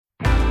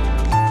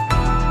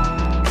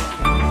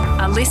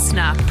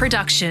listener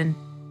production.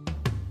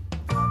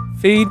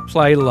 Feed,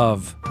 Play,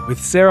 Love with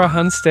Sarah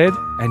Hunstead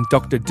and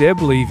Dr.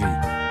 Deb Levy.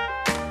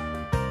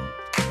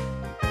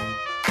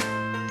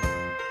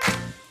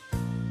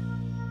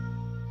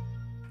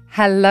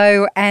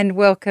 Hello and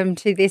welcome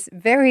to this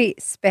very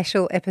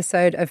special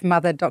episode of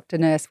Mother Dr.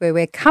 Nurse, where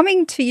we're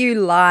coming to you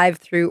live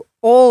through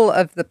all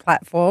of the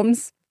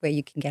platforms where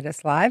you can get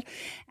us live.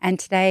 And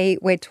today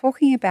we're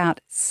talking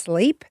about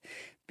sleep.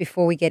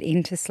 Before we get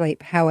into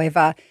sleep,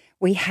 however,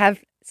 we have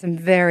some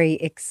very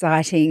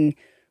exciting,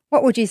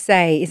 what would you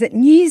say? Is it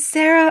news,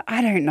 Sarah?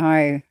 I don't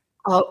know.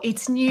 Oh,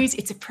 it's news.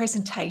 It's a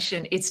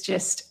presentation. It's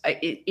just,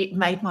 it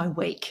made my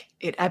week.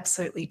 It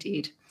absolutely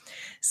did.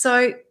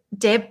 So,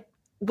 Deb,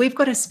 we've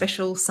got a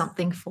special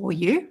something for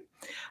you.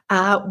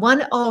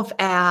 One of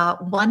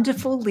our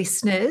wonderful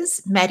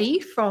listeners, Maddie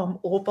from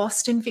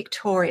Boston,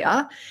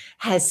 Victoria,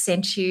 has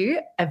sent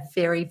you a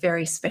very,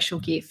 very special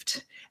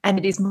gift. And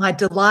it is my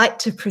delight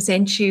to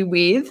present you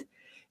with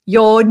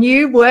your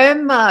new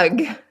worm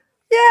mug.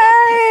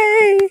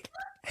 Yay!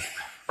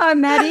 Oh,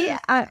 Maddie,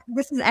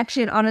 this is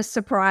actually an honest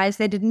surprise.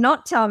 They did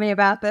not tell me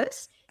about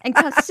this. And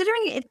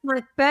considering it's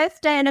my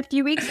birthday in a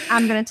few weeks,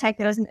 I'm going to take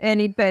it as an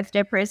early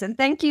birthday present.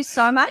 Thank you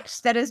so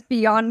much. That is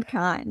beyond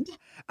kind.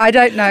 I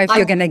don't know if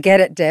you're going to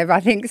get it, Deb. I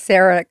think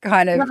Sarah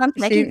kind of... No, I'm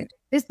taking it.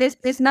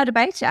 There's no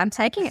debate here. I'm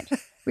taking it.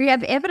 We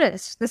have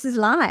evidence. This is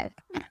live.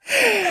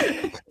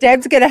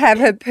 Deb's going to have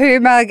her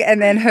poo mug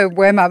and then her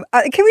worm mug.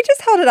 Can we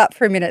just hold it up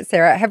for a minute,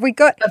 Sarah? Have we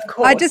got... Of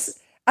course.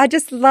 I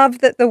just love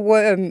that the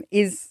worm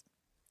is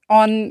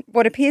on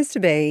what appears to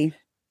be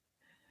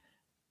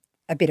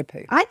a bit of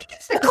poo. I think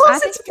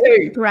it's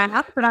poo.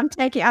 Ground, but I'm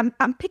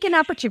picking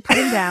up what you're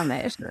putting down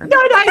there. No,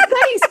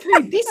 that is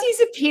poo. This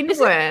is a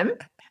pinworm.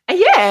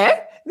 Yeah,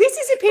 this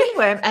is a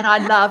pinworm, and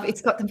I love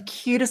it's got the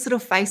cutest little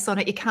face on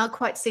it. You can't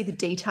quite see the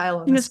detail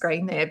on the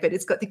screen there, but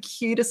it's got the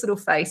cutest little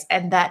face,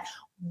 and that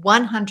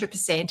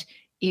 100%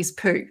 is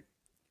poo.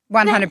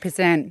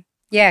 100%.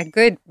 Yeah,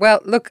 good. Well,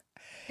 look,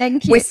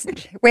 thank you.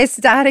 We're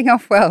starting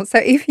off well. So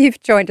if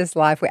you've joined us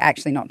live, we're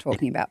actually not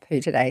talking about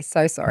poo today.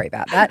 So sorry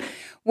about that.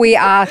 We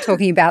are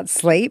talking about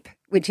sleep,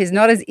 which is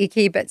not as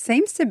icky, but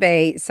seems to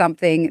be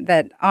something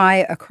that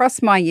I,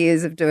 across my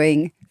years of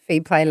doing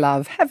Feed, Play,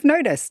 Love, have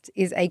noticed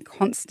is a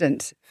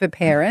constant for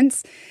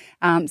parents.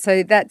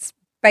 So that's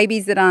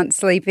babies that aren't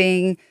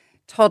sleeping,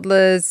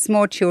 toddlers,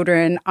 small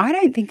children. I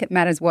don't think it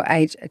matters what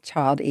age a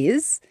child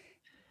is.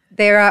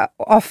 There are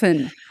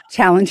often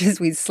challenges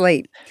with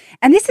sleep.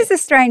 And this is a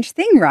strange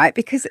thing, right?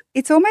 Because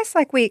it's almost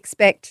like we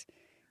expect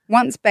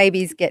once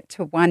babies get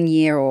to 1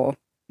 year or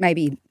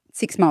maybe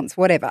 6 months,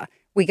 whatever,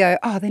 we go,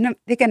 oh,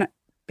 they're going to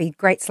be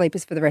great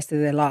sleepers for the rest of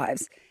their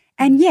lives.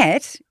 And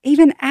yet,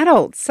 even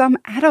some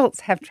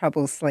adults have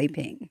trouble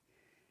sleeping.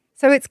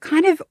 So it's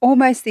kind of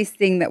almost this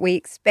thing that we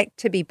expect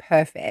to be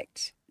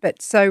perfect,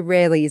 but so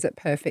rarely is it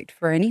perfect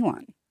for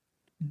anyone.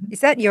 Mm-hmm.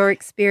 Is that your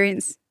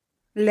experience,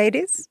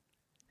 ladies?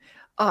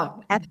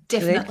 Oh,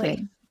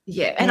 definitely.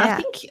 Yeah, and I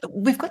think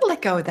we've got to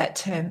let go of that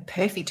term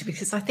perfect,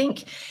 because I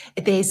think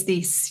there's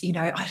this,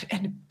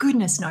 and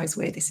goodness knows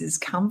where this has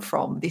come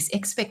from, this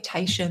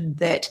expectation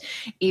that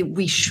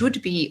we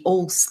should be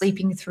all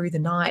sleeping through the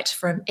night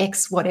from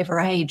X whatever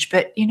age.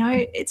 But,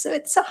 it's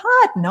a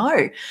hard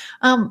no.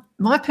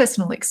 My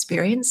personal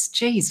experience,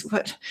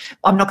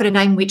 I'm not going to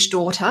name which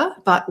daughter,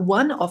 but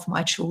one of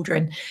my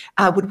children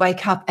would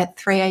wake up at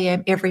 3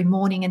 a.m. every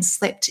morning and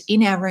slept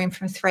in our room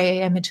from 3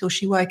 a.m. until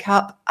she woke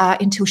up,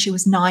 until she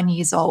was 9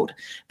 years old.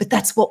 But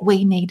that's what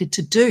we needed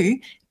to do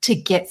to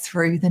get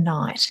through the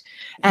night.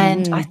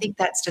 And I think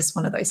that's just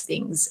one of those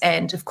things.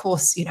 And of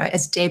course,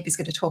 as Deb is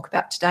going to talk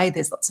about today,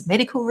 there's lots of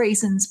medical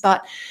reasons,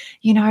 but,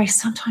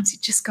 sometimes you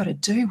just got to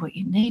do what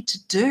you need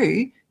to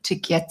do to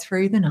get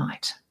through the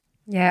night.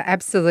 Yeah,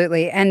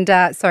 absolutely. And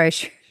sorry,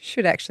 I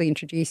should actually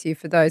introduce you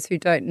for those who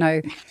don't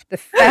know the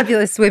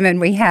fabulous women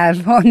we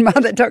have on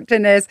Mother Dr.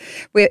 Nurse.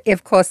 We're,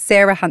 of course,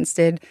 Sarah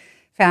Hunstead,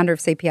 founder of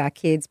CPR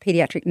Kids,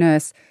 paediatric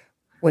nurse,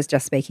 was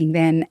just speaking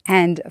then,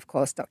 and, of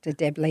course, Dr.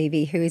 Deb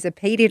Levy, who is a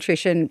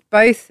paediatrician.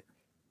 Both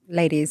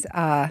ladies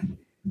are,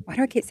 why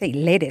do I keep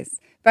saying ladies?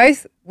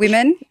 Both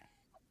women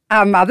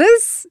are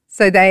mothers,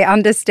 so they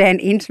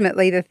understand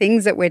intimately the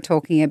things that we're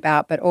talking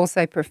about, but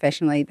also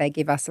professionally they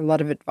give us a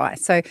lot of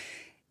advice. So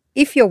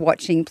if you're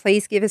watching,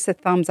 please give us a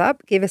thumbs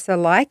up, give us a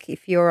like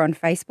if you're on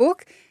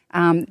Facebook.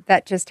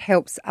 That just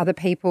helps other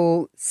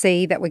people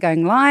see that we're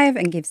going live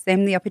and gives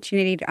them the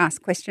opportunity to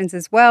ask questions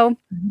as well.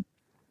 Mm-hmm.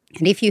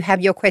 And if you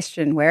have your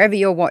question, wherever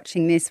you're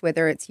watching this,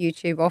 whether it's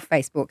YouTube or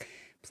Facebook,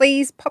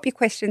 please pop your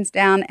questions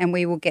down and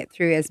we will get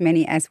through as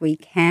many as we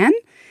can.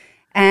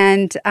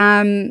 And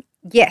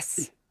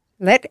yes,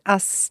 let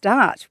us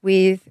start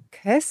with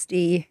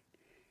Kirsty.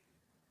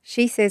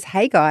 She says,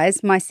 hey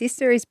guys, my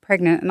sister is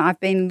pregnant and I've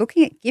been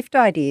looking at gift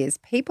ideas.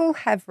 People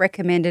have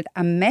recommended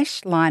a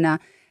mesh liner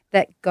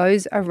that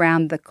goes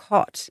around the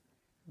cot.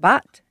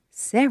 But,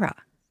 Sarah,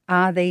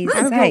 are these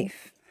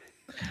safe?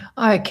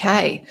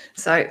 Okay.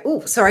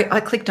 So, sorry, I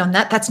clicked on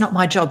that. That's not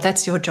my job.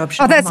 That's your job.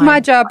 Oh, that's my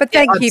job, but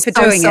thank you for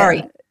doing it.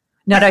 Sorry.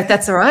 No,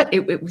 that's all right.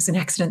 It was an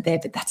accident there,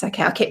 but that's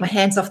okay. I'll keep my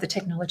hands off the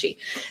technology.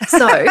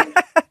 So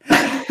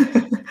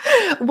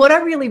what I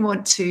really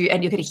want to,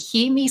 and you're going to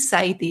hear me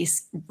say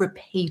this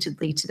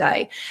repeatedly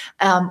today,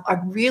 I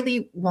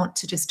really want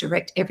to just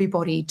direct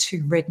everybody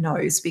to Red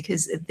Nose,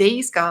 because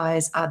these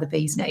guys are the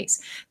bee's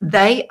knees.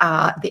 They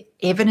are the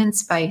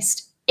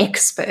evidence-based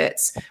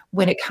experts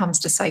when it comes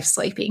to safe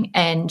sleeping,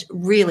 and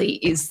really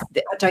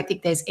I don't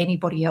think there's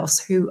anybody else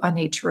who I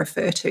need to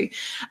refer to.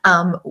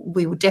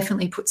 We will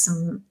definitely put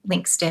some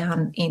links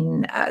down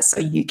in so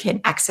you can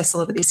access a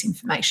lot of this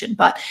information.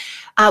 But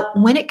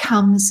when it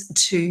comes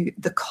to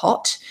the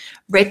cot,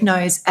 Red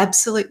Nose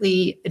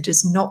absolutely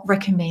does not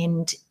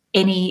recommend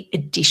any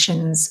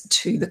additions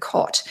to the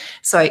cot.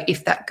 So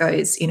if that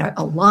goes,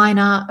 a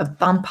liner, a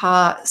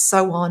bumper,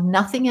 so on,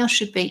 nothing else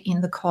should be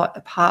in the cot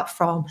apart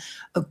from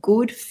a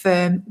good,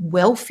 firm,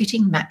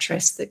 well-fitting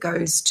mattress that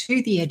goes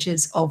to the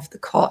edges of the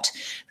cot.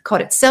 The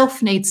cot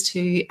itself needs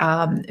to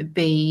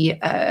be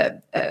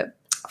I've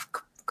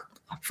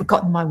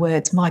forgotten my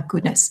words, my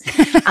goodness.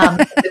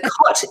 The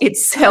cot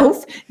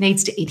itself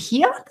needs to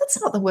adhere. That's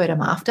not the word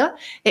I'm after.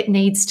 It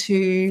needs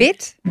to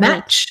fit,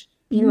 match.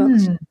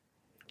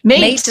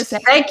 Meat.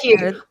 Thank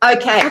you.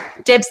 Okay,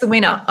 Deb's the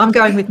winner. I'm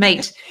going with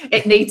meat.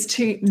 It needs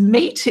to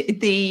meet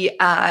the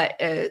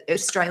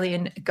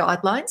Australian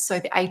guidelines. So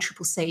the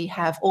ACCC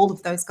have all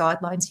of those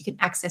guidelines you can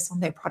access on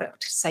their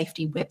product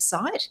safety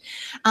website.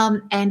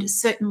 And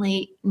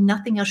certainly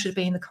nothing else should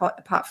be in the cot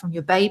apart from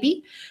your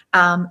baby,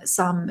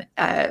 some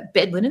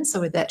bed linen,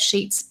 so with that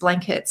sheets,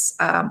 blankets,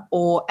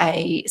 or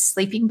a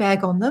sleeping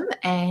bag on them.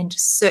 And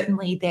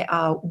certainly there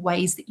are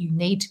ways that you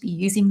need to be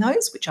using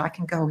those, which I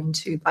can go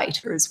into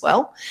later as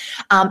well.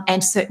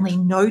 And certainly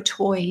no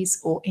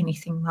toys or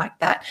anything like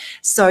that.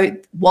 So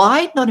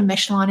why not a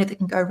mesh liner that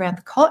can go around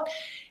the cot?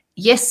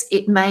 Yes,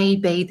 it may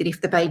be that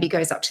if the baby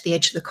goes up to the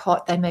edge of the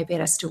cot, they may be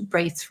able to still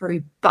breathe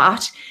through,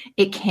 but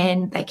they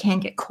can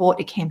get caught.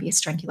 It can be a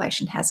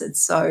strangulation hazard.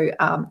 So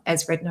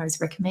as Red Nose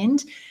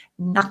recommend,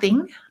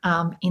 nothing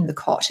in the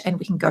cot, and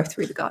we can go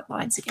through the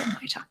guidelines again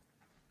later.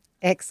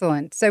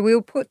 Excellent. So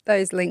we'll put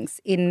those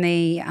links in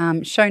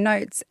the show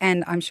notes,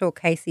 and I'm sure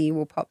Casey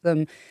will pop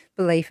them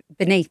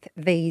beneath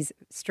these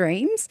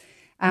streams.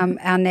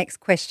 Our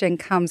next question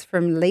comes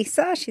from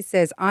Lisa. She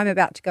says, I'm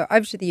about to go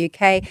over to the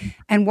UK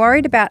and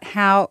worried about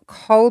how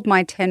cold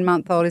my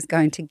 10-month-old is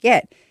going to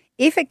get.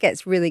 If it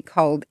gets really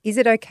cold, is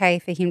it okay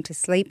for him to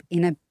sleep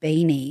in a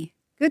beanie?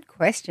 Good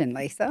question,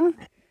 Lisa.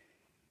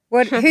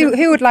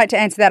 Who would like to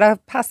answer that? I'll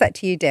pass that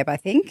to you, Deb, I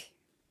think.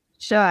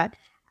 Sure.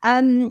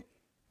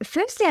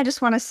 Firstly, I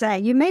just want to say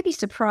you may be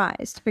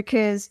surprised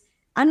because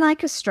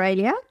unlike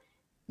Australia,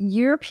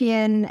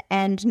 European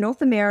and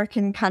North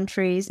American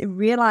countries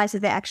realize that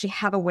they actually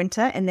have a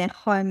winter and their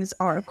homes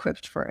are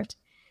equipped for it.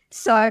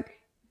 So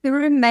the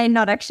room may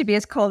not actually be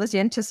as cold as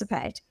you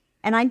anticipate.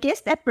 And I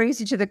guess that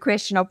brings you to the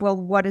question of, well,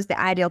 what is the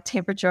ideal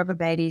temperature of a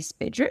baby's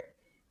bedroom?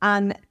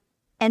 And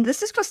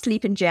this is for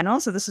sleep in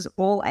general, so this is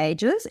all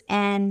ages.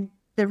 And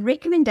the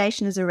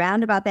recommendation is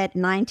around about that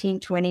 19,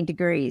 20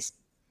 degrees.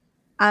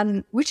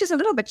 Which is a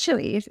little bit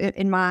chilly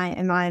in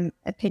my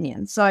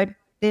opinion. So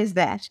there's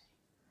that.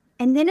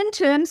 And then in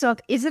terms of,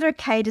 is it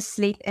okay to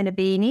sleep in a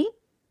beanie?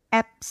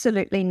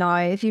 Absolutely no.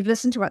 If you've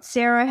listened to what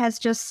Sarah has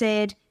just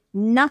said,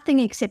 nothing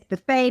except the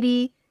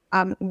baby,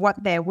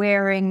 what they're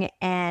wearing,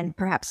 and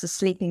perhaps a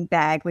sleeping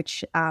bag,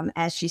 which,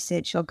 as she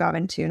said, she'll go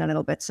into in a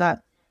little bit. So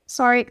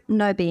sorry,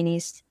 no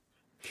beanies.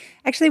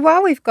 Actually,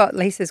 while we've got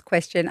Lisa's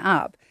question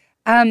up,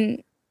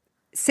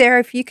 Sarah,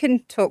 if you can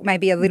talk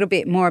maybe a little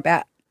bit more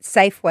about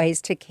safe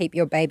ways to keep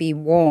your baby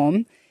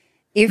warm.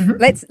 If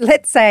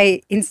let's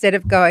say instead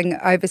of going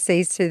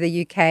overseas to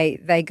the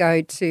UK, they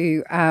go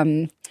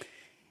to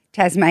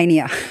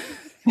Tasmania,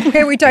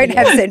 where we don't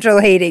have central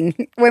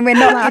heating. When we're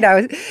not,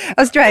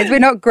 Australians, we're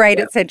not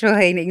great at central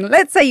heating.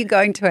 Let's say you're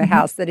going to a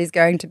house that is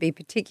going to be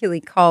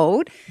particularly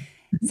cold.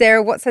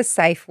 Sarah, what's a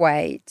safe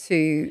way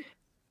to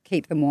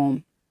keep them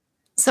warm?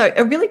 So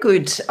a really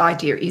good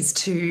idea is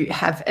to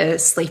have a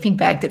sleeping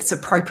bag that's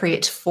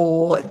appropriate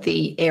for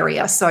the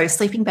area. So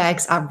sleeping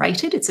bags are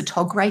rated. It's a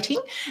TOG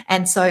rating.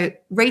 And so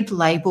read the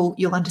label,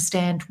 you'll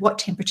understand what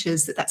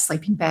temperatures that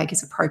sleeping bag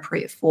is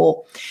appropriate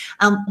for.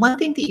 One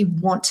thing that you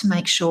want to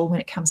make sure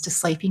when it comes to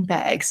sleeping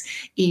bags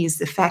is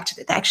the fact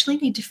that they actually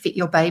need to fit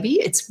your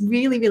baby. It's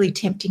really, really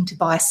tempting to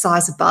buy a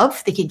size above,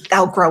 thinking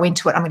they'll grow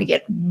into it. I'm going to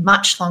get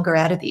much longer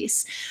out of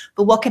this.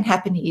 But what can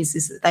happen is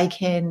that they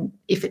can,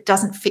 if it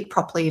doesn't fit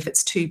properly, if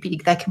it's too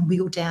big, they can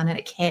wheel down and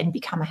it can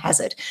become a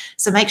hazard.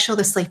 So make sure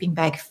the sleeping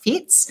bag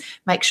fits,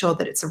 make sure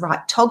that it's a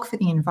right TOG for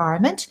the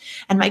environment,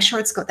 and make sure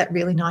it's got that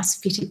really nice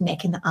fitted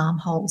neck in the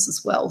armholes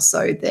as well,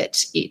 so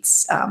that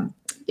it's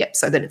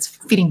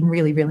fitting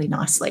really, really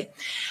nicely.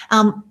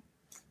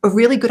 A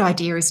really good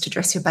idea is to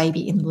dress your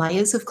baby in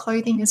layers of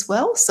clothing as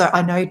well. So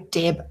I know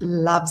Deb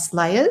loves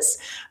layers.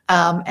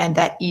 and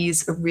that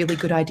is a really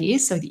good idea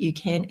so that you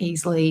can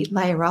easily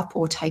layer up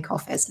or take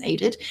off as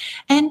needed.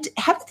 And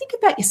have a think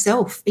about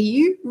yourself. Are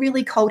you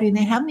really cold in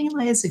there? How many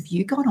layers have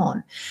you got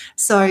on?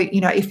 So,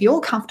 if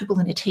you're comfortable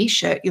in a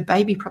t-shirt, your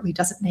baby probably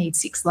doesn't need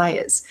 6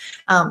 layers.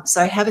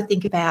 So have a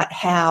think about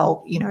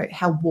how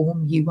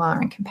warm you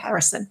are in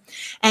comparison.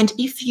 And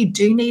if you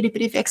do need a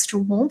bit of extra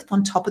warmth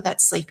on top of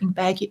that sleeping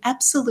bag, you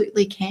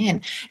absolutely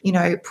can,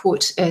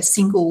 put a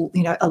single,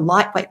 a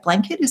lightweight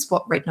blanket is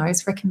what Red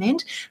Nose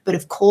recommend. But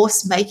of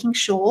course, making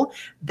sure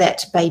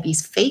that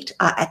baby's feet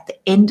are at the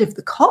end of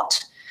the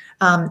cot.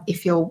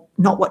 If you're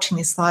not watching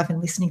this live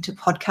and listening to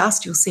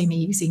podcast, you'll see me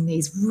using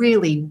these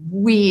really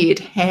weird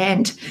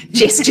hand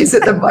gestures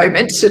at the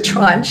moment to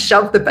try and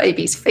shove the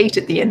baby's feet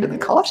at the end of the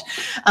cot.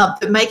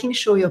 But making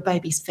sure your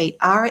baby's feet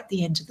are at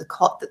the end of the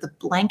cot, that the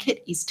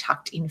blanket is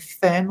tucked in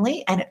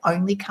firmly and it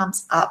only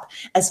comes up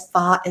as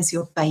far as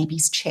your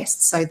baby's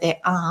chest. So their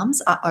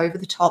arms are over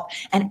the top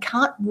and it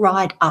can't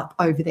ride up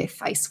over their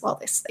face while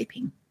they're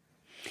sleeping.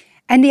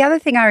 And the other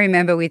thing I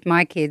remember with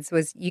my kids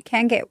was you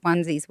can get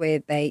onesies where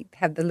they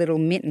have the little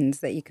mittens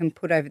that you can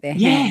put over their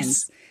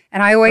hands.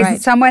 And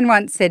someone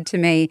once said to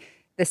me,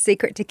 the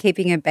secret to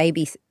keeping a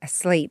baby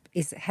asleep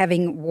is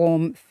having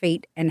warm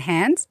feet and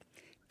hands.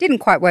 Didn't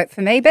quite work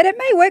for me, but it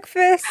may work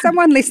for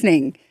someone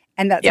listening.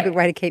 And that's a good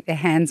way to keep their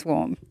hands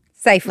warm.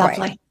 Safe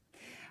way.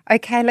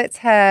 Okay, let's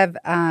have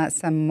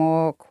some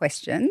more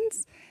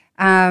questions.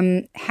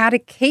 How to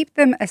keep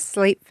them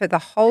asleep for the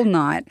whole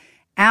night.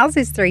 Ours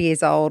is 3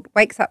 years old,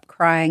 wakes up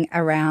crying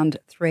around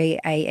 3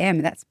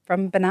 a.m. That's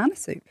from Banana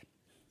Soup.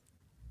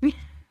 I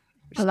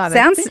love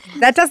it.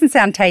 That doesn't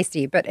sound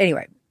tasty, but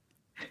anyway,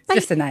 it's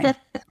just a name.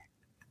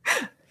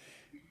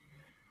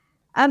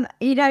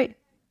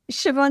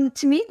 Siobhan,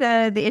 to me,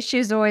 the issue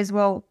is always,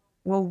 well,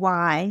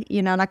 why?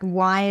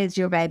 Why is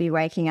your baby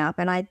waking up?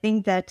 And I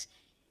think that,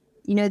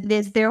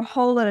 there are a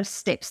whole lot of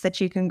steps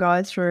that you can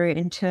go through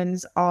in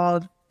terms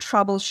of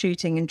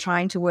troubleshooting and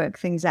trying to work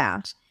things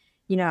out.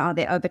 Are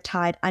they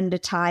overtired,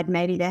 undertired?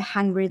 Maybe they're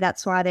hungry.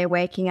 That's why they're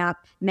waking up.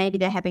 Maybe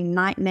they're having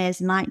nightmares,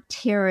 night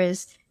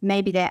terrors.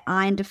 Maybe they're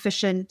iron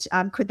deficient.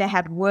 Could they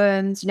have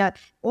worms?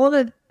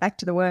 Back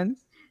to the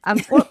worms.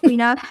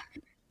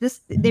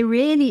 There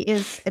really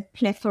is a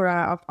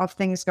plethora of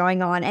things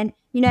going on. And,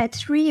 at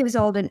 3 years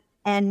old and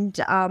it's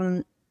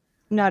a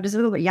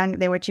little bit younger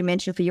than what you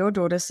mentioned for your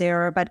daughter,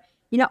 Sarah, but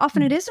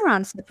often it is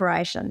around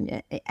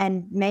separation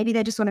and maybe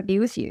they just want to be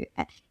with you.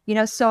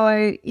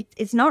 So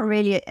it's not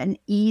really an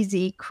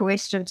easy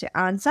question to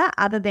answer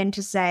other than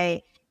to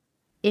say,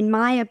 in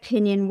my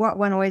opinion, what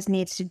one always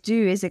needs to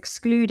do is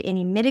exclude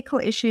any medical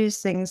issues,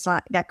 things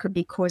like that could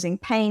be causing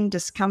pain,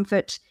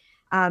 discomfort,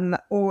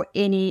 or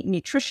any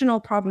nutritional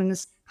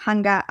problems,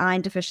 hunger,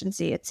 iron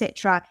deficiency,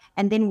 etc.,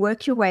 and then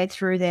work your way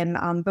through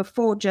them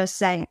before just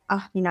saying,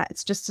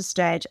 it's just a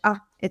stage,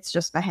 it's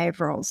just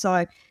behavioral.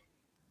 So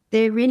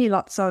there are really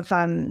lots of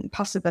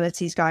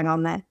possibilities going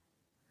on there.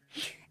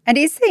 And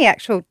is the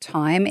actual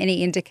time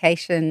any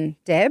indication,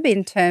 Deb,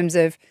 in terms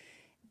of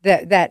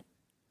that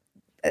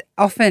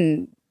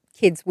often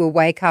kids will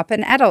wake up,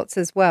 and adults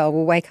as well,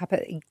 will wake up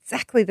at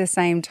exactly the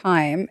same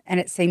time, and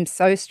it seems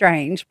so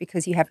strange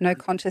because you have no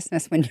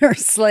consciousness when you're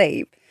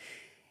asleep.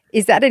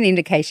 Is that an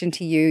indication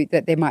to you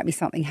that there might be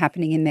something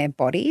happening in their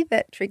body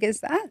that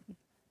triggers that?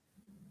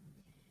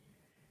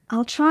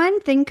 I'll try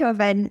and think of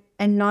a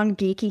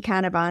non-geeky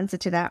kind of answer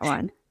to that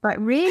one. But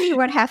really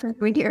what happens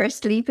when you're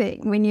asleep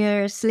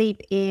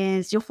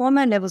is your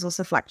hormone levels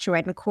also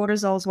fluctuate, and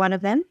cortisol is one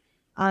of them.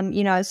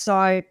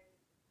 So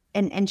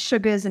and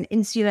sugars and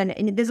insulin,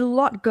 and there's a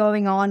lot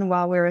going on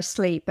while we're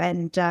asleep.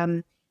 And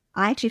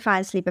I actually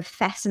find sleep a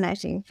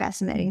fascinating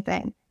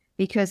thing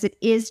because it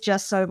is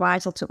just so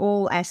vital to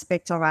all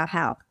aspects of our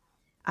health,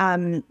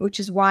 which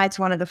is why it's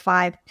one of the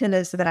 5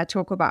 pillars that I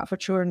talk about for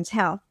children's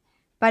health.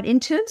 But in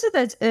terms of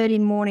those early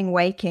morning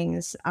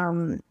wakings,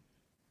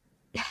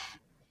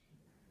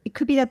 it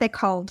could be that they're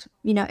cold,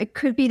 it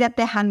could be that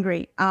they're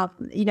hungry.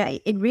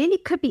 It really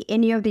could be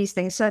any of these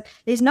things. So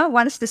there's no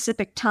one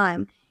specific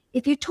time.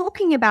 If you're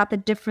talking about the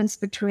difference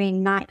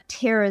between night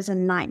terrors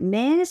and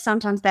nightmares,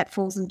 sometimes that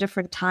falls in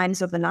different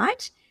times of the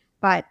night.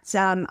 But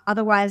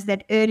otherwise,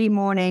 that early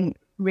morning,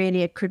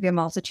 really, it could be a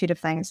multitude of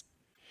things.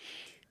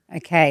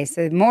 Okay,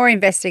 so more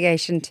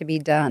investigation to be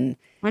done.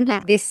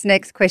 Okay. This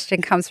next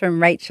question comes from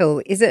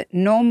Rachel. Is it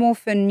normal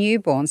for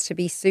newborns to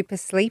be super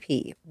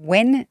sleepy?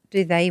 When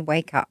do they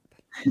wake up?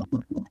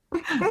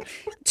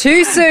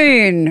 Too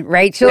soon,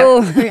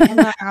 Rachel.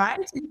 Right.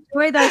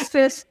 Enjoy those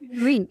first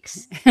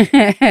weeks.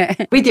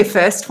 With your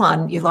first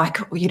one, you're like,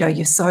 you're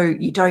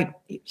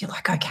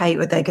like, okay,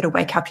 they're going to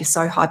wake up. You're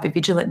so hyper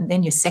vigilant. And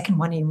then your second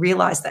one, you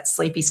realize that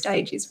sleepy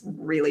stage is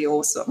really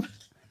awesome.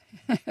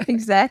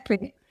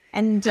 Exactly.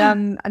 And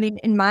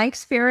in my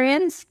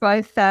experience,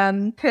 both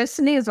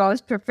personally as well as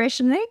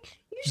professionally,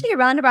 usually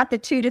around about the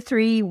 2 to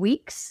 3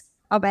 weeks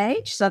of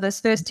age. So those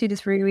first 2 to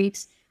 3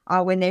 weeks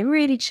are when they're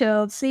really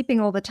chilled, sleeping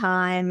all the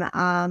time,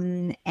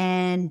 and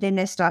then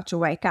they start to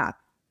wake up.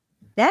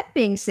 That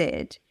being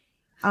said,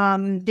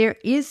 there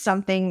is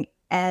something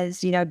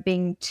as,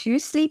 being too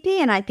sleepy.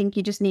 And I think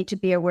you just need to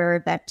be aware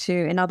of that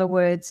too. In other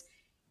words,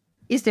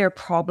 is there a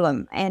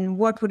problem? And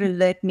what would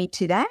alert me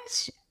to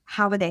that?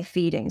 How are they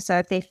feeding? So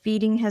if their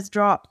feeding has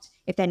dropped,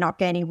 if they're not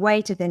gaining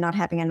weight, if they're not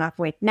having enough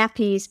wet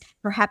nappies,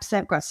 perhaps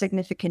they've got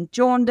significant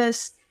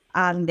jaundice,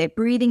 their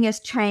breathing has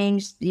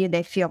changed,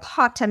 they feel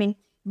hot. I mean,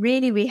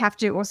 really, we have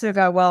to also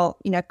go, well,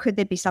 could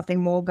there be something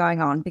more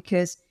going on?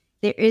 Because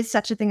there is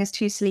such a thing as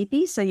too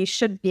sleepy, so you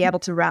should be able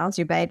to rouse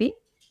your baby.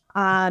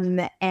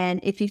 And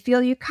if you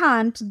feel you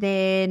can't,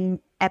 then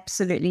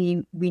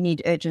absolutely we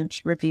need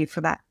urgent review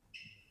for that.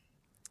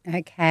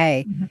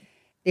 Okay. Mm-hmm.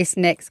 This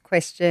next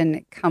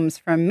question comes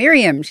from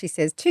Miriam. She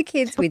says, 2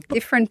 kids with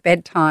different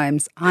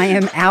bedtimes. I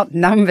am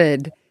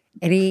outnumbered.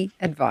 Any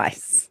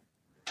advice?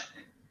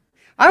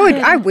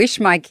 I wish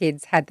my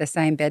kids had the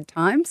same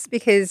bedtimes,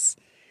 because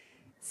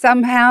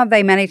somehow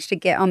they managed to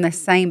get on the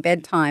same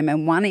bedtime,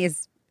 and one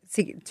is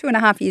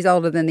 2.5 years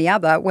older than the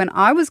other. When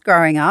I was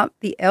growing up,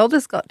 the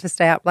eldest got to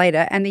stay up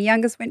later and the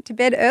youngest went to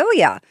bed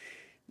earlier.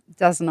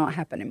 Does not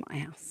happen in my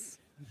house.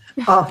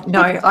 Oh,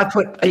 no,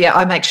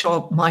 I make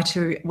sure my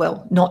 2,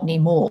 well, not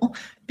anymore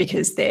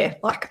because they're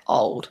like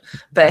old.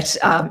 But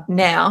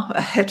now,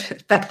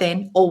 back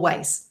then,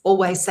 always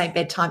same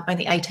bedtime,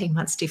 only 18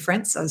 months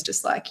difference. I was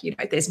just like,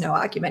 there's no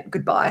argument.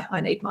 Goodbye.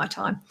 I need my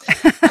time.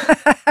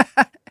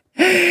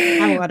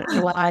 I want it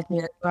to lie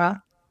here as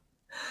well.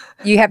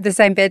 You have the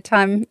same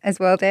bedtime as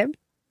well, Deb?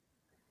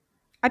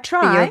 I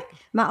try.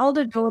 My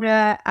older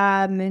daughter,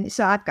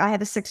 so I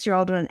have a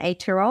 6-year-old and an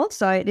 8-year-old,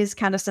 so it is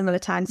kind of similar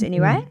times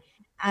anyway.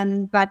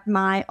 But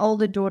my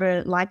older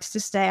daughter likes to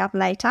stay up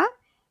later,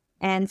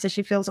 and so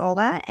she feels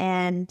older,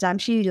 and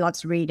she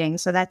loves reading,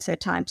 so that's her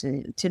time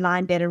to lie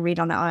in bed and read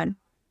on her own.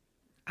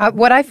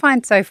 What I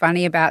find so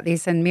funny about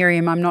this, and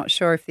Miriam, I'm not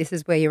sure if this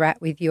is where you're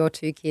at with your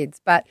 2 kids,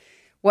 but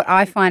what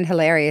I find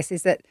hilarious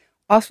is that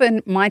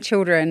often my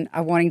children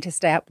are wanting to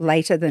stay up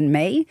later than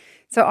me.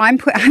 So I'm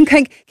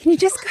going, can you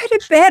just go to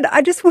bed?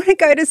 I just want to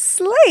go to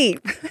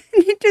sleep.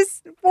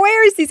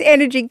 Where is this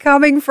energy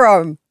coming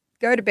from?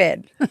 Go to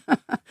bed.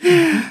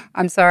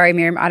 I'm sorry,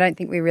 Miriam. I don't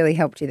think we really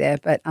helped you there,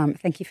 but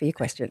thank you for your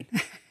question.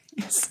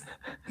 Yes.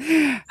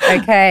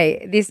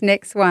 Okay, this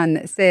next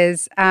one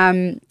says,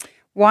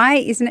 why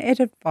isn't it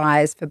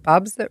advised for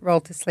bubs that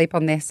roll to sleep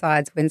on their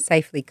sides when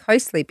safely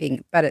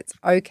co-sleeping, but it's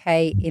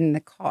okay in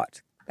the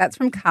cot? That's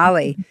from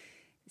Carly.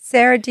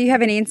 Sarah, do you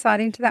have any insight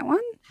into that one?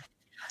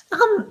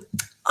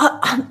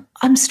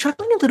 I'm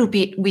struggling a little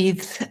bit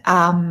with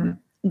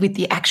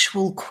the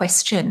actual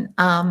question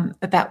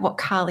about what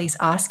Carly's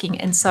asking.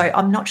 And so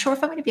I'm not sure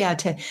if I'm going to be able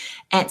to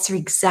answer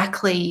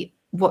exactly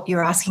what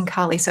you're asking,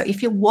 Carly. So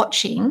if you're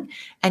watching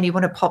and you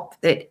want to pop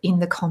that in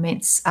the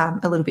comments a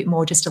little bit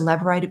more, just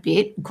elaborate a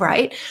bit,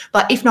 great.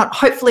 But if not,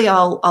 hopefully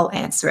I'll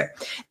answer it.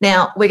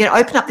 Now, we're going to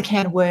open up the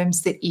can of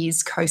worms that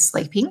is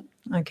co-sleeping.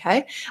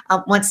 Okay.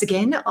 Once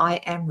again, I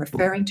am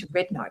referring to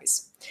red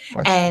nose.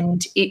 Right.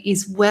 And it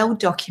is well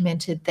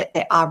documented that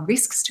there are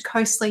risks to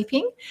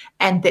co-sleeping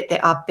and that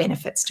there are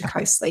benefits to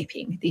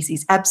co-sleeping. This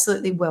is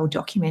absolutely well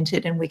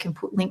documented, and we can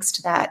put links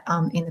to that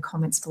in the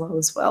comments below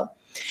as well.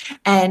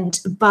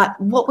 But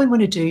what we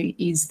want to do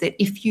is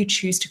that if you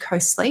choose to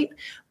co-sleep,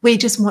 we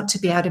just want to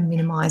be able to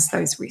minimise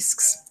those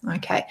risks.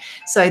 Okay.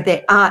 So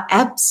there are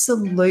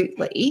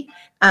absolutely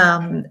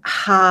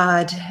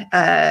hard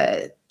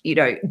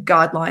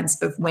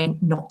guidelines of when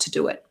not to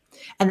do it.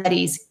 And that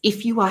is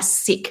if you are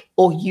sick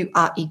or you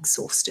are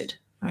exhausted,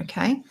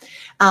 okay?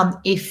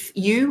 If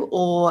you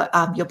or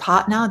your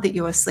partner that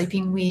you are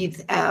sleeping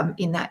with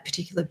in that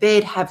particular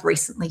bed have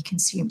recently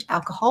consumed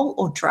alcohol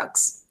or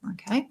drugs,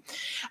 okay?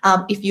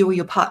 If you or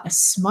your partner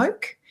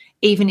smoke,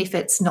 even if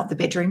it's not the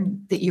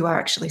bedroom that you are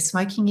actually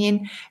smoking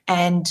in,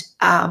 and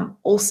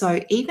also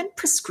even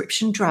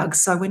prescription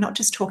drugs. So we're not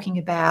just talking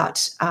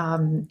about,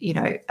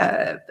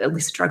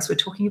 illicit drugs, we're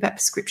talking about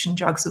prescription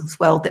drugs as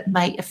well that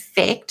may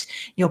affect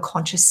your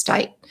conscious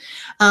state.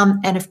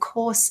 And of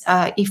course,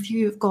 if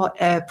you've got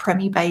a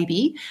preemie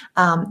baby,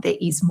 there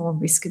is more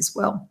risk as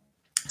well.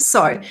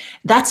 So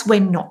that's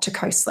when not to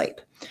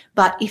co-sleep.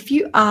 But if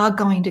you are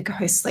going to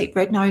co-sleep,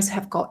 Red Nose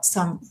have got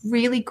some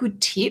really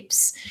good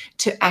tips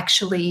to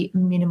actually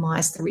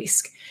minimise the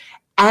risk.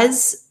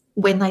 As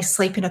when they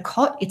sleep in a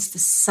cot, it's the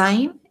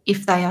same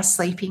if they are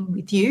sleeping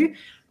with you,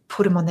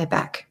 put them on their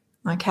back,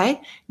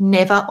 okay?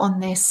 Never on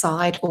their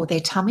side or their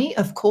tummy.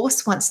 Of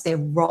course, once they're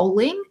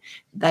rolling,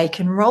 they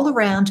can roll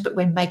around, but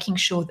we're making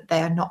sure that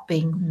they are not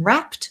being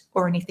wrapped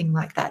or anything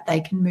like that.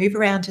 They can move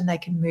around and they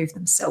can move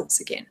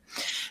themselves again.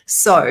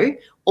 So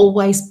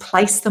always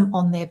place them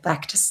on their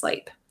back to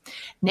sleep.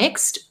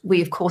 Next,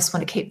 we, of course,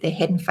 want to keep their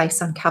head and face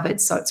uncovered.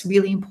 So it's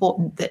really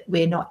important that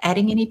we're not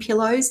adding any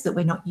pillows, that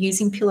we're not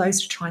using pillows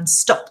to try and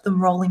stop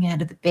them rolling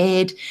out of the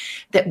bed,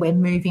 that we're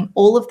moving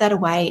all of that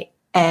away,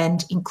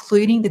 and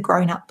including the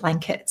grown-up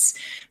blankets,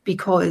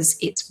 because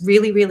it's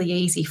really, really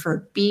easy for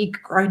a big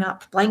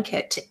grown-up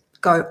blanket to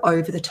go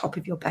over the top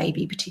of your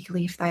baby,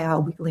 particularly if they are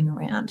wiggling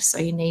around. So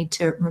you need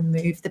to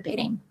remove the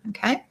bedding,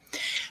 okay?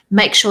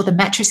 Make sure the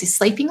mattress you're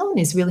sleeping on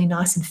is really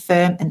nice and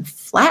firm and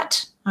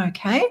flat,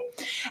 Okay.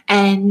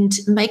 And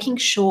making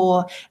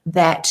sure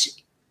that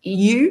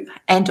you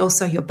and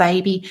also your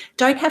baby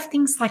don't have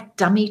things like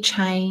dummy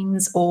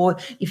chains, or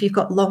if you've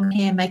got long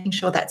hair, making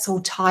sure that's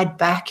all tied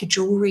back,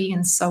 jewelry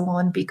and so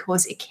on,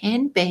 because it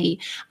can be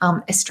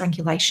a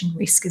strangulation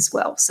risk as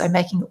well. So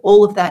making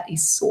all of that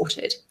is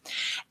sorted.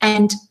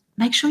 And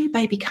make sure your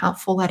baby can't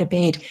fall out of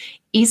bed.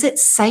 Is it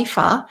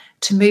safer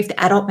to move the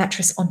adult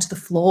mattress onto the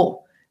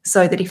floor,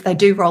 so that if they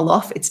do roll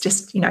off, it's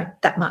just,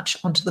 that much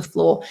onto the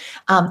floor?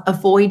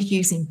 Avoid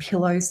using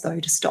pillows, though,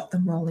 to stop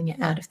them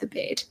rolling out of the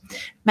bed.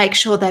 Make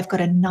sure they've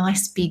got a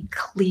nice, big,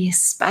 clear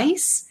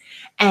space.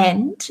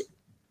 And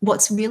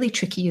what's really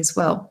tricky as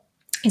well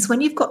is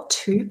when you've got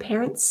two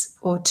parents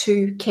or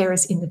two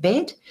carers in the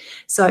bed.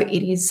 So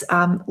it is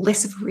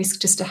less of a risk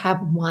just to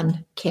have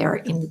one carer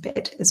in the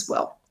bed as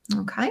well.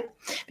 Okay,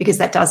 because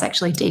that does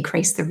actually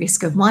decrease the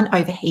risk of, one,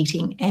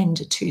 overheating,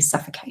 and two,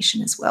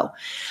 suffocation as well.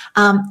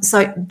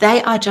 So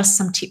they are just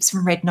some tips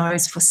from Red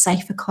Nose for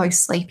safer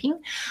co-sleeping.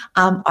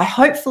 I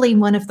hopefully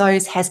one of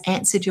those has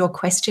answered your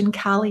question,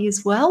 Carly,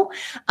 as well.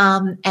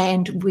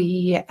 And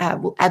we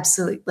will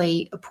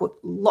absolutely put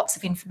lots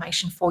of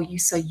information for you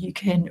so you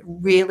can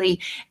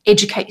really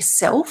educate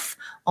yourself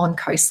on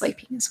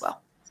co-sleeping as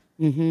well.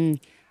 Mm-hmm.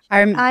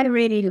 I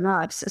really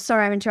love,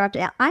 sorry I'm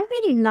interrupting. I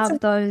really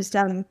love those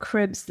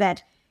cribs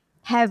that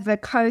have a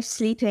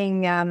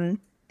co-sleeping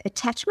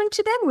attachment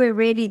to them, where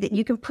really that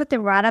you can put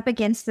them right up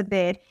against the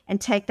bed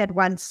and take that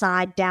one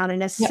side down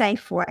in a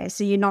safe way.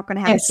 So you're not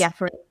going to have a gap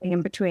or anything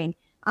in between.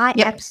 I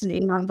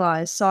absolutely love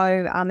those.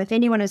 So if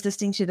anyone is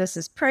listening to this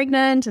is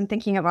pregnant and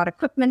thinking about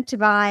equipment to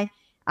buy,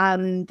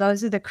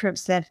 those are the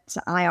cribs that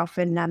I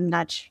often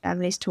nudge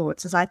families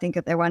towards, as I think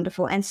that they're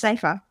wonderful and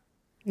safer.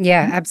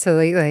 Yeah,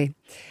 absolutely.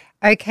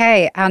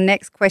 Okay, our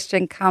next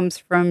question comes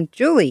from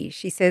Julie.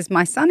 She says,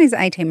 my son is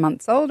 18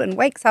 months old and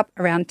wakes up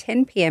around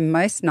 10 p.m.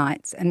 most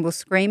nights and will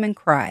scream and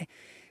cry,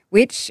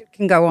 which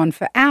can go on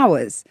for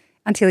hours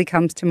until he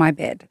comes to my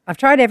bed. I've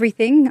tried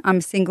everything. I'm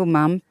a single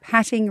mum,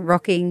 patting,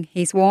 rocking,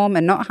 he's warm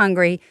and not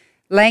hungry,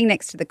 laying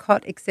next to the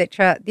cot,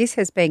 etc. This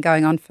has been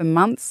going on for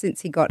months since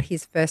he got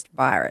his first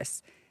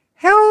virus.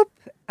 Help!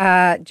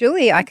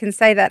 Julie, I can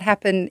say that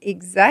happened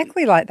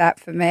exactly like that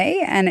for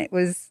me, and it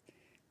was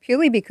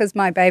purely because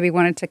my baby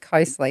wanted to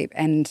co-sleep,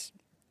 and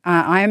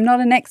I am not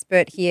an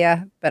expert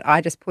here, but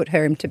I just put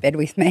her into bed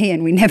with me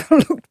and we never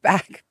looked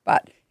back.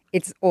 But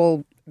it's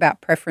all about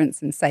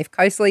preference and safe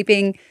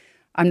co-sleeping.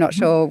 I'm not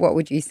sure. What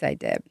would you say,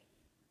 Deb?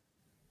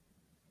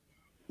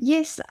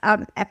 Yes,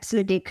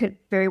 absolutely. It could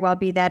very well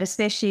be that,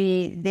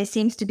 especially there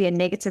seems to be a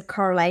negative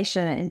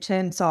correlation in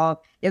terms of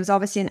there was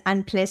obviously an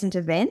unpleasant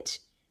event,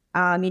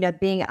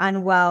 being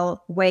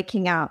unwell,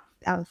 waking up,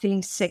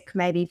 feeling sick,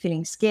 maybe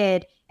feeling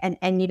scared. And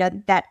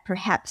that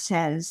perhaps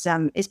has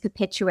is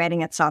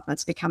perpetuating itself, and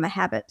it's become a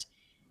habit.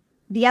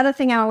 The other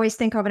thing I always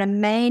think of, and it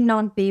may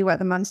not be what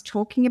the mum's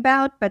talking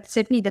about, but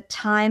certainly the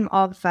time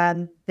of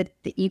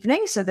the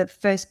evening, so the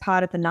first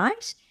part of the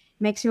night,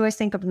 makes me always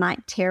think of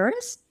night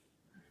terrors.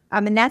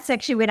 And that's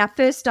actually when I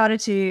first started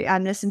to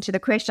listen to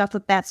the question, I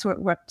thought that's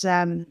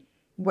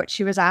what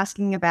she was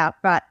asking about.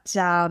 But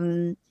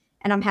and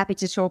I'm happy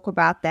to talk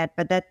about that,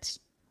 but that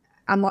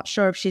I'm not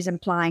sure if she's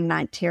implying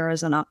night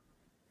terrors or not.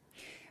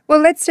 Well,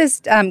 let's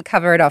just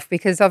cover it off,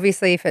 because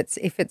obviously if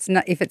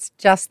it's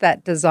just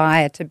that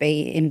desire to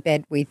be in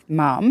bed with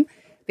mum,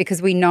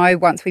 because we know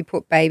once we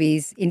put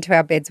babies into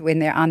our beds when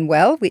they're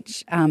unwell,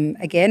 which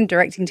again,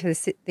 directing to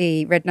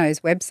the Red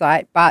Nose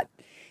website, but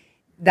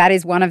that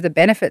is one of the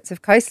benefits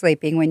of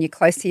co-sleeping. When you're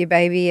close to your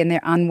baby and they're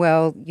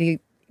unwell, you're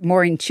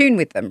more in tune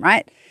with them,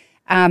 right?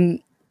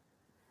 And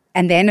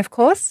then, of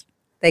course,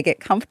 they get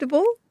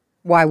comfortable.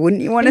 Why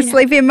wouldn't you want to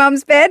sleep in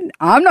mum's bed?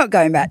 I'm not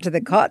going back to the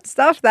cot,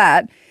 stuff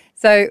that.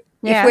 So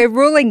if we're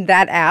ruling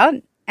that out,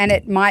 and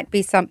it might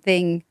be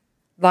something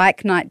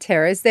like night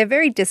terrors, they're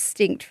very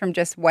distinct from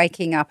just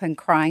waking up and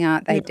crying,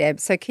 aren't they, Deb?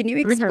 So can you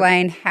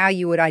explain how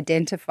you would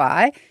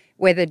identify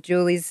whether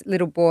Julie's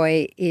little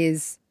boy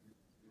is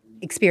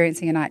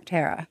experiencing a night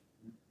terror?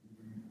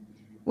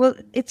 Well,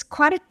 it's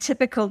quite a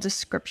typical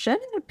description,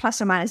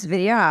 plus or minus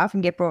video. I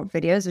often get brought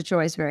videos, which are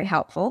always very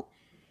helpful.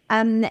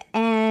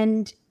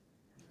 And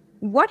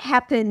what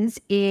happens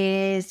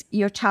is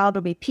your child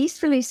will be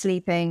peacefully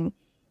sleeping,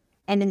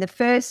 and in the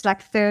first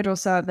third or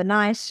so of the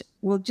night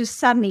will just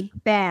suddenly,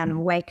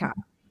 bam, wake up.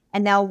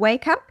 And they'll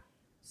wake up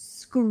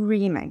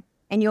screaming,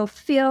 and you'll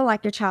feel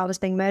like your child is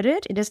being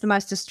murdered. It is the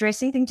most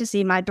distressing thing to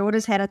see. My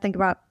daughter's had, I think,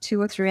 about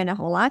 2 or 3 in her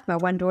whole life, my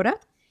one daughter.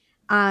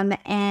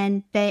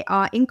 And they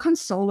are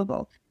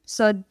inconsolable.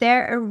 So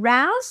they're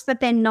aroused, but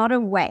they're not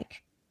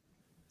awake.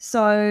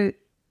 So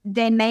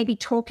they may be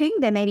talking,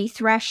 they may be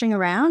thrashing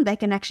around. They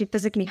can actually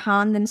physically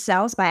harm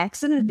themselves by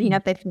accident,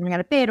 if they're falling out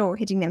of bed or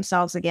hitting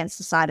themselves against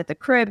the side of the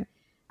crib.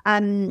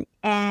 And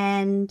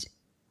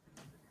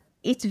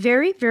it's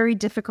very, very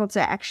difficult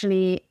to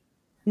actually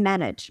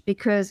manage,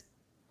 because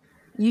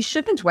you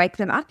shouldn't wake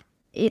them up.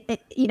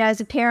 As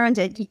a parent,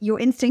 your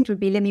instinct would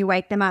be, let me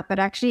wake them up, but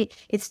actually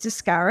it's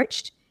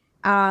discouraged.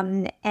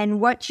 And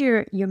what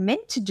you're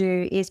meant to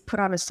do is put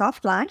on a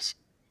soft light,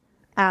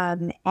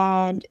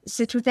 and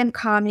sit with them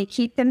calmly,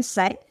 keep them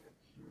safe,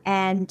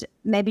 and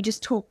maybe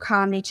just talk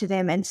calmly to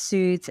them and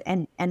soothe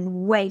and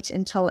wait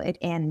until it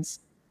ends.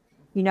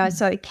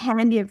 So it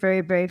can be a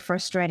very, very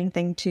frustrating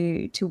thing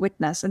to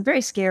witness and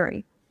very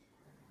scary.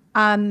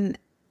 And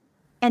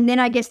then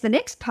I guess the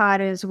next part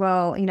is,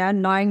 well,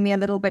 knowing me a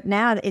little bit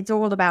now, it's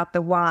all about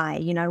the why.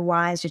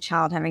 Why is your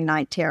child having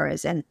night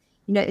terrors? And,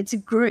 it's a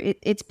group.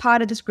 It's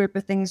part of this group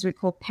of things we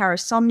call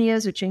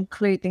parasomnias, which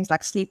include things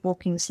like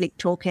sleepwalking, sleep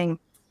talking.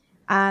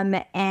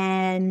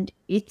 And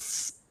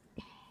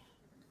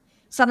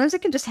sometimes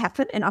it can just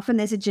happen, and often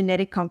there's a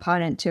genetic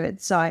component to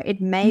it. So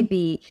it may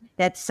be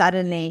that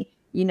suddenly,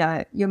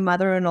 your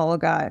mother-in-law will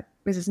go,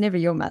 because it's never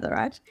your mother,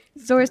 right?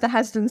 It's always the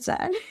husband's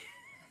side.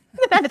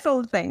 That's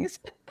all the things.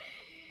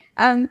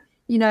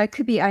 It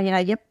could be,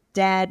 yep,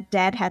 dad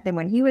had them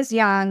when he was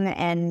young,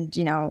 and,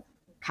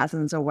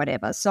 cousins or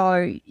whatever.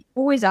 So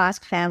always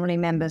ask family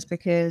members,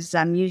 because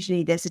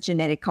usually there's a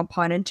genetic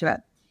component to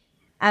it.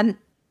 And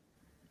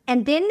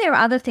then there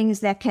are other things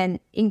that can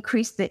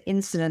increase the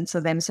incidence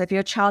of them. So if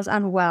your child's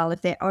unwell,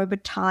 if they're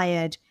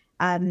overtired,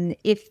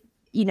 if,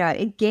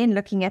 again,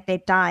 looking at their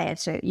diet,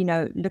 so,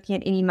 looking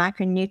at any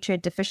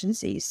micronutrient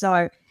deficiencies.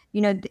 So,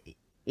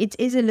 it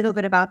is a little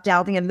bit about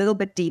delving a little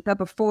bit deeper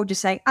before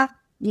just saying,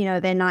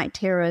 they're night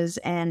terrors,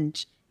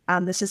 and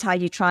this is how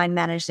you try and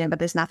manage them, but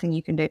there's nothing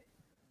you can do.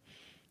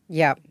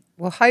 Yeah.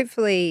 Well,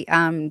 hopefully,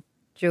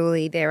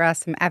 Julie, there are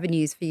some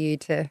avenues for you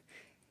to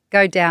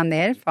go down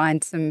there and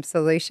find some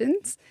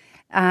solutions.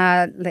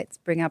 Let's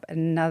bring up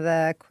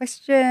another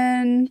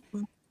question.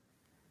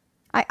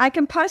 I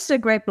can post a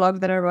great blog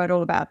that I wrote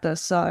all about this,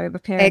 so the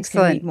parents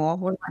can read more.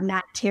 What about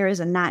night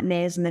terrors and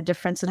nightmares and the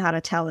difference and how to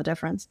tell the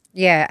difference?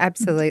 Yeah,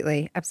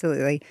 absolutely.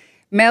 Absolutely.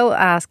 Mel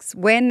asks,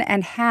 when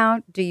and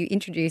how do you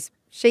introduce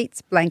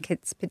sheets,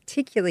 blankets,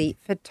 particularly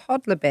for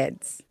toddler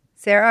beds?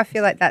 Sarah, I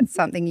feel like that's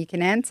something you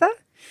can answer.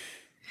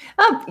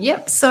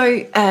 Yep.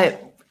 So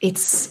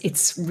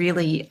it's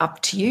really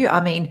up to you.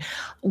 I mean,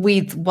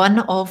 with one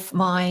of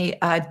my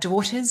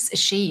daughters,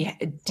 she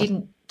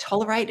didn't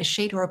tolerate a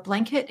sheet or a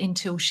blanket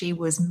until she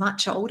was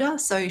much older.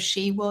 So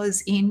she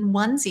was in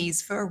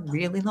onesies for a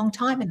really long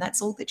time, and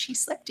that's all that she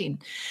slept in.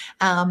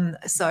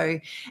 So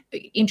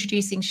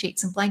introducing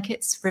sheets and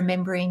blankets,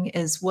 remembering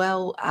as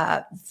well,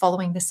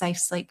 following the safe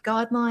sleep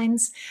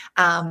guidelines,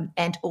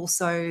 and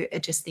also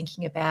just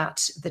thinking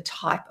about the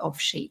type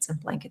of sheets and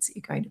blankets that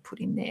you're going to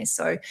put in there.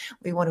 So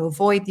we want to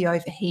avoid the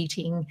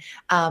overheating,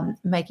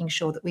 making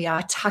sure that we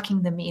are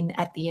tucking them in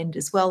at the end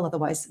as well.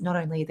 Otherwise, not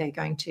only are they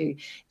going to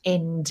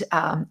end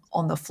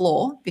on the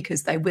floor,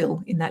 because they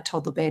will in that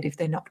toddler bed if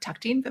they're not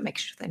tucked in, but make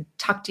sure they're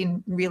tucked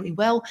in really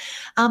well.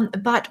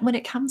 But when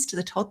it comes to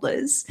the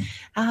toddlers,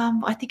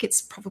 I think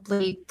it's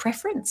probably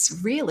preference,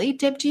 really.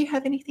 Deb, do you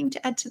have anything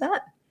to add to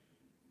that?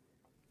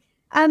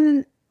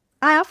 I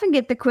often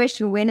get the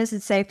question, when is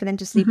it safe for them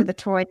to sleep with a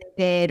toy in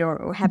bed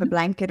or have a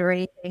blanket or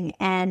anything?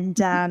 And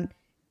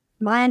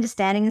my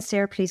understanding, and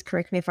Sarah, please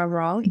correct me if I'm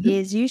wrong,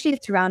 is usually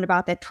it's around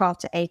about that 12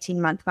 to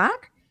 18 month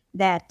mark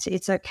that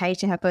it's okay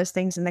to have those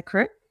things in the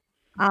crib.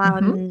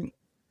 And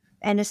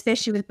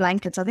especially with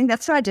blankets. I think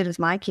that's what I did with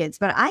my kids.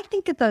 But I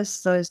think that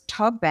those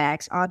tog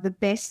bags are the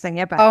best thing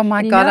ever. Oh,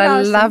 my God,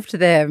 I loved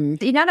them.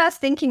 I was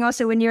thinking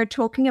also when you were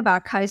talking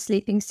about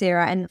co-sleeping,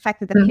 Sarah, and the fact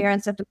that the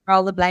parents have to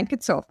roll the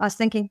blankets off, I was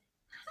thinking,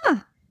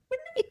 wouldn't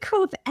it be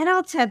cool if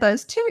adults had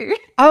those too?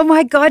 Oh,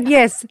 my God,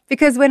 yes.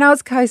 Because when I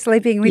was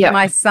co-sleeping with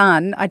my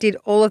son, I did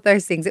all of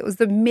those things. It was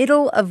the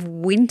middle of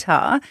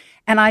winter,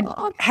 and I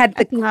had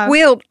the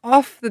quilt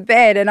off the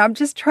bed, and I'm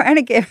just trying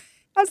to get...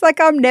 I was like,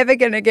 I'm never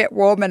going to get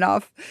warm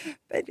enough.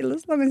 But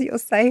as long as you're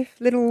safe,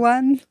 little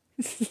one,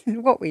 this is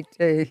what we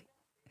do.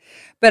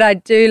 But I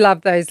do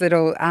love those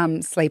little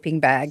sleeping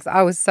bags.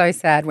 I was so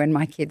sad when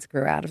my kids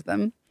grew out of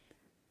them.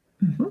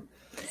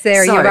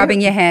 Sarah, you're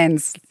rubbing your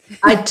hands.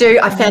 I do.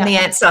 I found the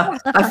answer.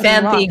 I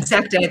found the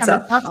exact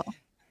answer.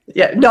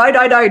 Yeah, no,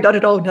 not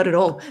at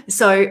all.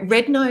 So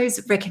Red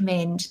Nose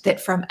recommend that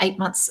from 8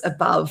 months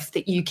above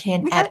that you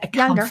can add a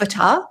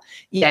comforter,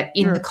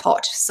 in the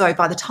cot. So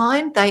by the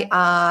time they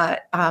are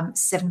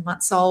 7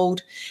 months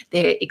old,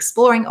 they're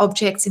exploring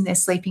objects in their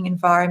sleeping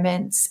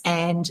environments,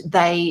 and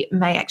they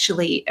may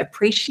actually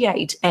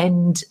appreciate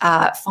and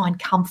find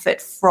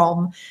comfort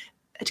from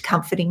a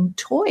comforting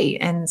toy.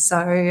 And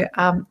so,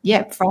 from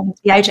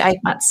the age of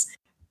 8 months.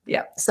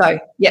 Yeah. So,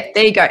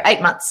 there you go,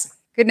 8 months.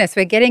 Goodness,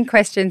 we're getting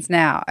questions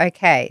now.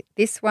 Okay,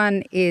 this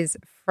one is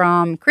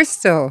from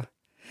Crystal.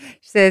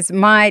 She says,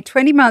 my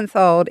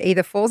 20-month-old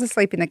either falls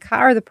asleep in the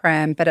car or the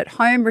pram, but at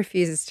home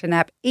refuses to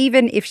nap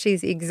even if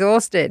she's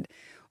exhausted.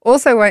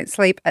 Also won't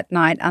sleep at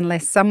night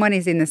unless someone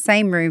is in the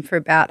same room for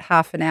about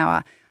half an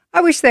hour.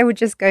 I wish they would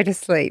just go to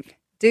sleep.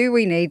 Do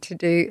we need to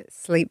do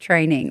sleep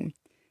training?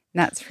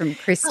 And that's from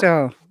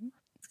Crystal.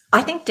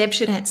 I think Deb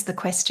should answer the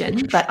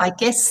question, but I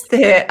guess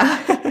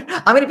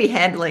I'm going to be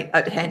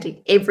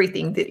handing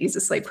everything that is a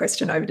sleep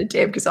question over to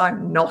Deb, because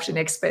I'm not an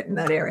expert in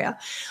that area.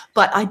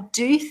 But I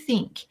do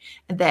think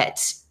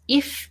that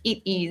if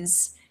it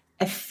is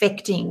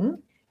affecting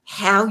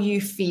how you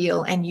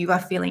feel and you are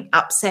feeling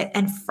upset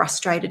and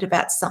frustrated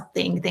about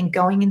something, then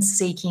going and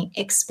seeking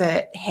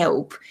expert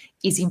help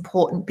is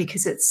important,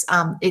 because it's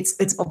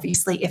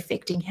obviously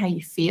affecting how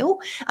you feel.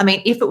 I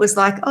mean, if it was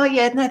like, oh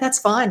yeah, no, that's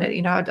fine,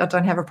 I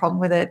don't have a problem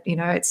with it,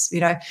 it's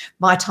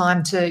my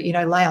time to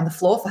lay on the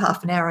floor for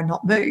half an hour and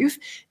not move,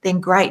 then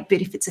great. But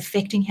if it's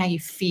affecting how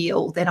you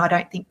feel, then I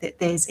don't think that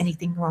there's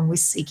anything wrong with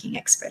seeking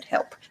expert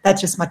help.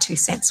 That's just my 2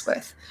 cents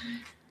worth.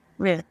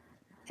 Really.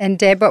 And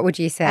Deb, what would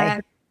you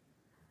say?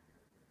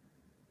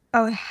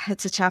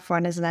 It's a tough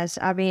one, isn't it?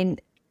 I mean,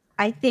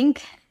 I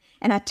think,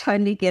 and I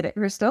totally get it,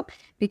 Crystal,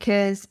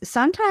 because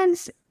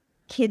sometimes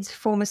kids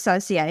form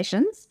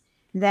associations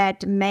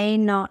that may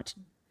not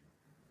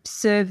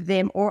serve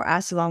them or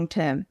us long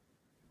term.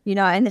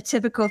 And the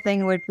typical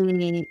thing would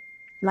be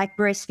like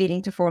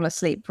breastfeeding to fall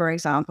asleep, for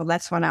example.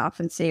 That's one I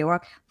often see.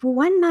 Or for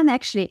one mum,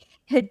 actually,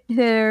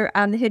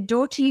 her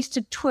daughter used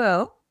to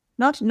twirl,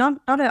 not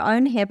her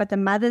own hair, but the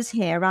mother's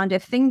hair around her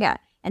finger,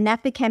 and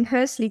that became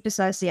her sleep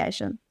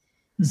association.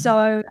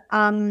 So,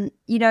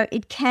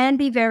 it can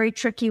be very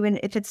tricky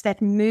if it's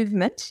that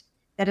movement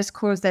that has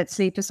caused that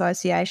sleep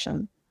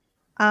association.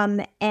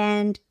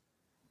 And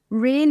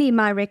really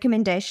my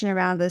recommendation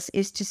around this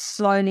is to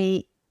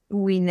slowly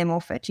wean them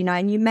off it,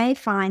 and you may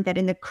find that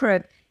in the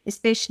crib,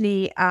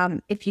 especially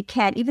if you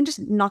can, even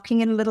just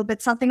knocking it a little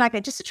bit, something like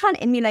that, just to try and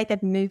emulate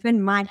that movement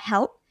might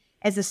help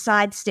as a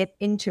side step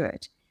into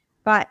it.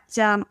 But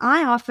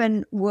I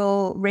often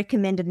will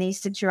recommend in these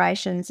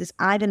situations is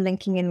either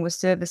linking in with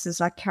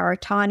services like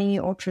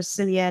Karatani or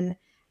Tresillian,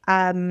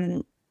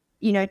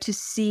 to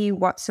see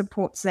what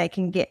supports they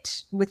can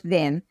get with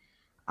them.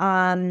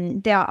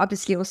 There are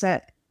obviously also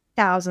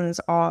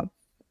thousands of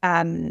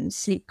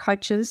sleep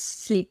coaches,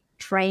 sleep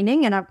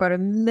training, and I've got a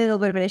little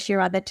bit of an issue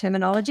around that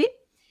terminology.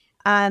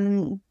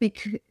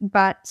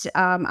 But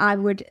I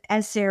would,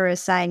 as Sarah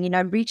is saying,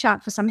 reach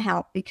out for some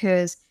help,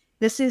 because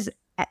this is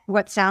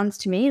what sounds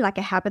to me like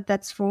a habit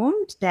that's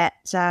formed that,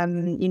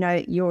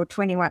 your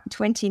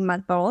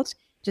 20-month-old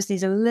just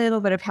needs a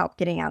little bit of help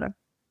getting out of.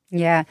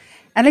 Yeah.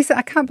 And Lisa,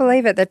 I can't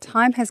believe it. The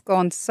time has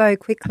gone so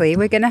quickly.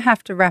 We're going to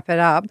have to wrap it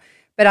up.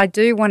 But I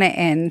do want to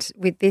end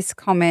with this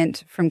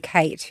comment from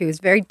Kate, who has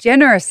very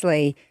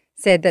generously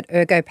said that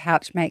Ergo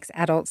Pouch makes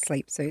adult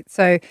sleep suits.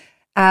 So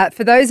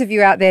for those of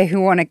you out there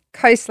who want to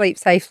co-sleep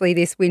safely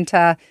this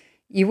winter,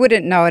 you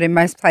wouldn't know it in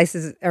most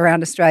places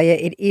around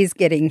Australia.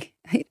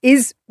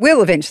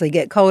 Will eventually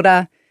get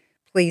colder.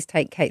 Please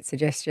take Kate's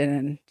suggestion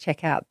and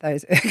check out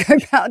those Ergo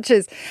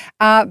pouches.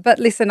 But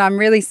listen, I'm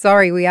really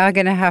sorry. We are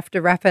going to have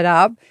to wrap it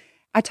up.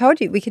 I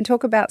told you we can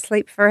talk about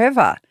sleep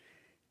forever.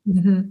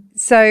 Mm-hmm.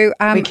 So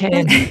we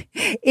can.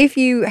 If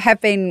you have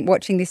been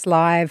watching this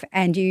live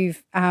and you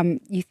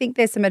think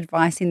there's some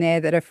advice in there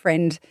that a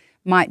friend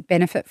might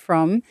benefit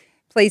from,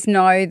 please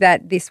know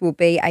that this will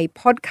be a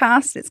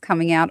podcast. It's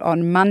coming out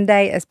on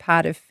Monday as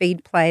part of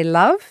Feed, Play,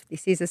 Love.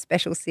 This is a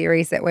special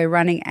series that we're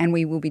running, and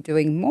we will be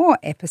doing more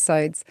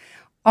episodes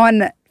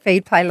on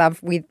Feed, Play,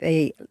 Love with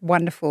the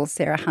wonderful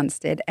Sarah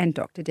Hunstead and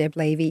Dr. Deb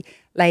Levy.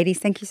 Ladies,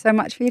 thank you so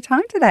much for your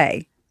time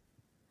today.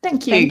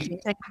 Thank you. Thank you,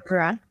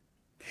 everyone.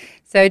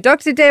 So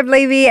Dr. Deb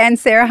Levy and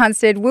Sarah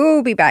Hunstead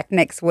will be back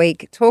next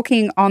week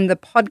talking on the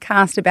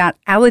podcast about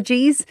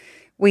allergies.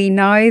 We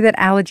know that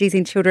allergies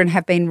in children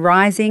have been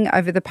rising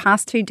over the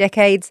past 2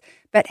 decades,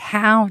 but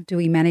how do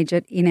we manage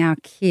it in our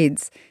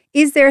kids?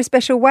 Is there a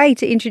special way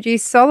to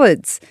introduce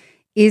solids?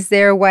 Is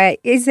there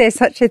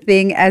such a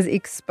thing as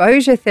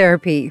exposure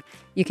therapy?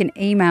 You can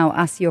email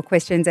us your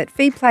questions at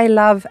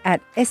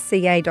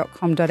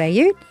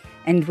feedplaylove@sca.com.au,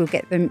 and we'll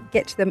get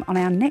to them on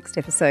our next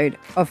episode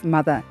of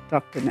Mother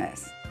Doctor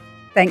Nurse.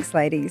 Thanks,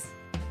 ladies.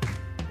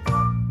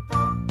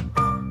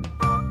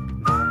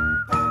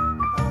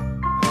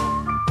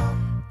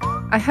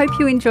 I hope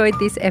you enjoyed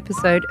this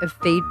episode of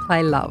Feed,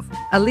 Play, Love,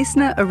 a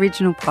listener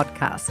original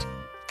podcast.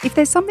 If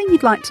there's something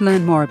you'd like to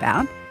learn more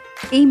about,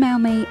 email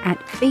me at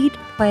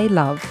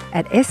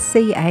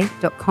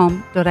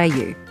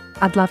feedplaylove@sca.com.au.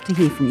 I'd love to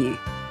hear from you.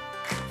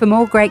 For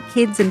more great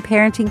kids and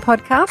parenting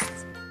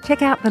podcasts,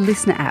 check out the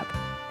Listener app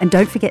and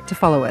don't forget to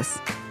follow us.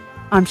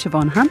 I'm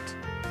Siobhan Hunt.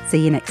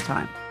 See you next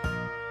time.